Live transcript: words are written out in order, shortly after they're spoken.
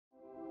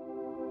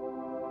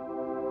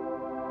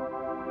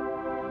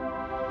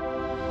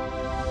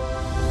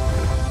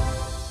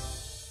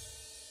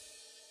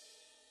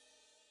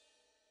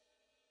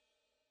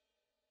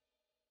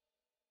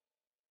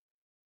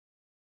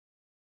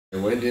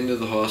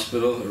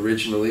hospital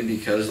originally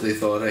because they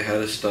thought I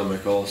had a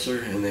stomach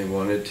ulcer and they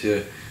wanted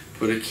to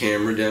put a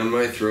camera down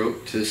my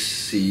throat to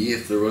see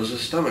if there was a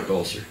stomach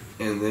ulcer.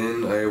 And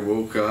then I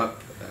woke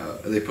up,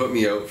 they put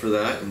me out for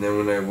that, and then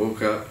when I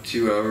woke up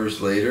 2 hours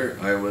later,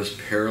 I was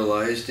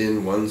paralyzed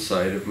in one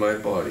side of my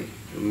body.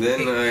 And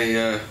then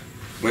I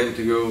went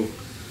to go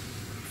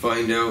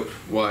find out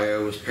why I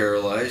was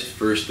paralyzed.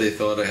 First they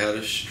thought I had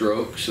a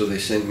stroke, so they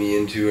sent me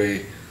into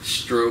a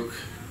stroke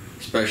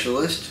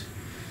specialist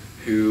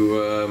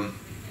who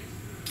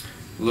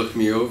looked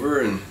me over,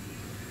 and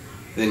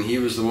then he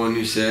was the one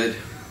who said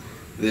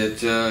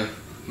that,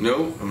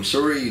 no, I'm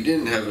sorry, you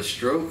didn't have a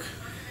stroke,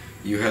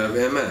 you have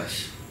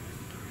MS.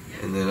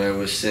 And then I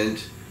was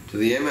sent to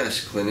the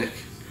MS clinic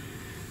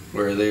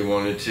where they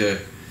wanted to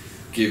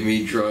give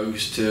me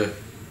drugs to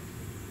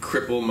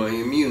cripple my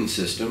immune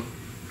system,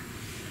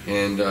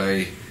 and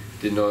I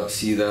did not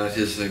see that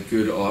as a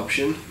good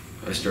option.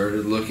 I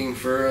started looking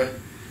for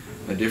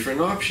a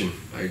different option.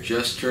 I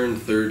just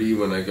turned 30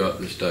 when I got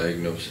this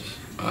diagnosis.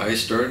 I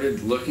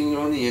started looking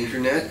on the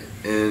internet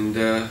and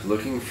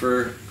looking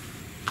for,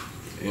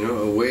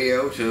 a way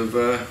out of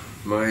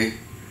my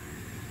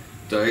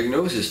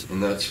diagnosis,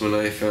 and that's when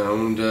I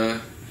found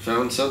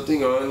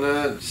something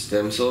on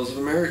Stem Cells of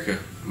America.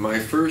 My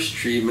first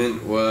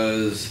treatment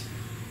was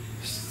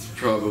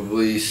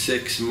probably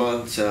 6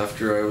 months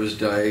after I was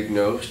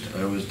diagnosed.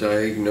 I was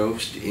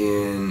diagnosed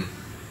in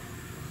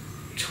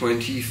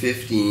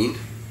 2015,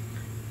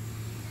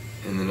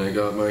 and then I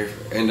got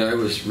and I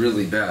was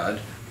really bad.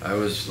 I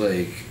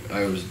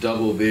was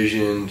double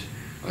visioned,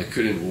 I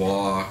couldn't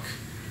walk,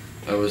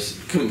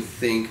 couldn't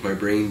think, my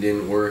brain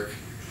didn't work.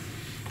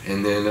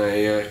 And then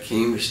I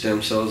came to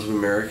Stem Cells of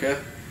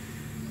America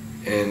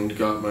and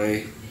got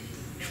my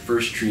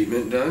first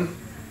treatment done,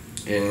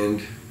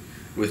 and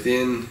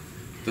within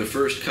the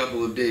first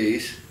couple of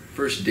days,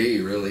 first day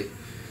really,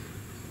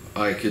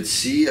 I could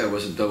see. I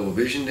wasn't double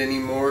visioned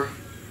anymore.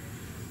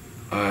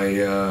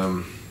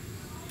 I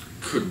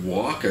could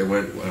walk. I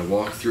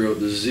walked throughout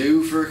the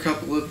zoo for a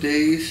couple of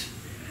days.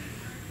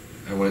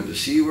 I went to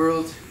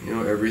SeaWorld.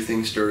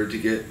 Everything started to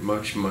get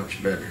much,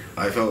 much better.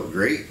 I felt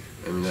great.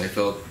 I mean, I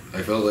felt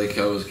like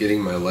I was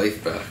getting my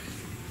life back,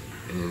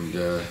 and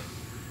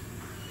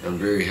I'm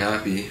very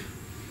happy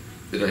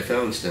that I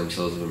found Stem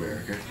Cells of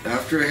America.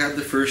 After I had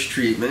the first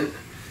treatment,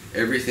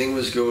 everything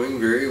was going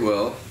very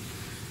well,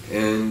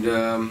 and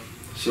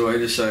so I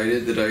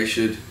decided that I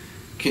should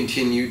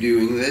continue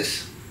doing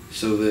this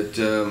so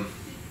that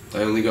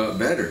I only got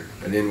better.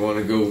 I didn't want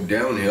to go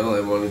downhill, I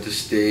wanted to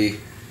stay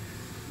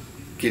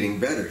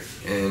getting better.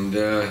 And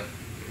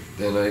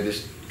then I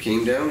just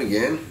came down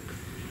again,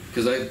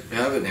 because I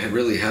haven't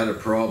really had a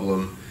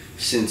problem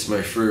since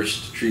my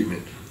first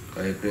treatment.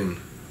 I've been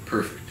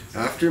perfect.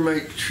 After my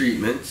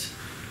treatments,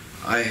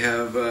 I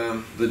have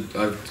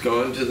I've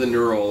gone to the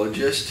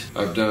neurologist.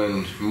 I've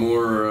done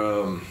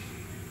more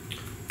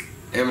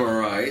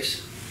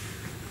MRIs,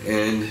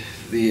 and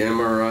the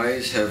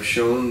MRIs have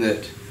shown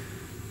that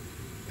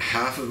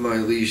half of my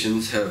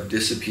lesions have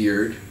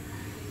disappeared,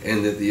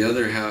 and that the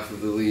other half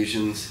of the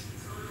lesions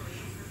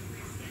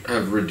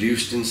have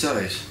reduced in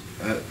size.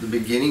 At the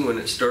beginning, when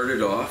it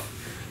started off,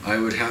 I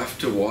would have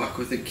to walk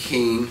with a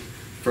cane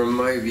from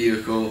my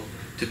vehicle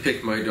to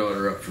pick my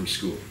daughter up from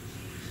school.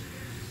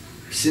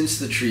 Since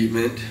the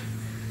treatment,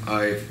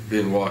 I've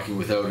been walking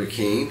without a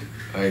cane.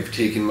 I've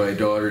taken my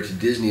daughter to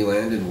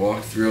Disneyland and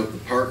walked throughout the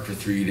park for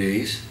 3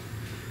 days.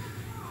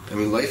 I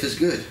mean, life is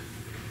good.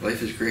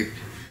 Life is great.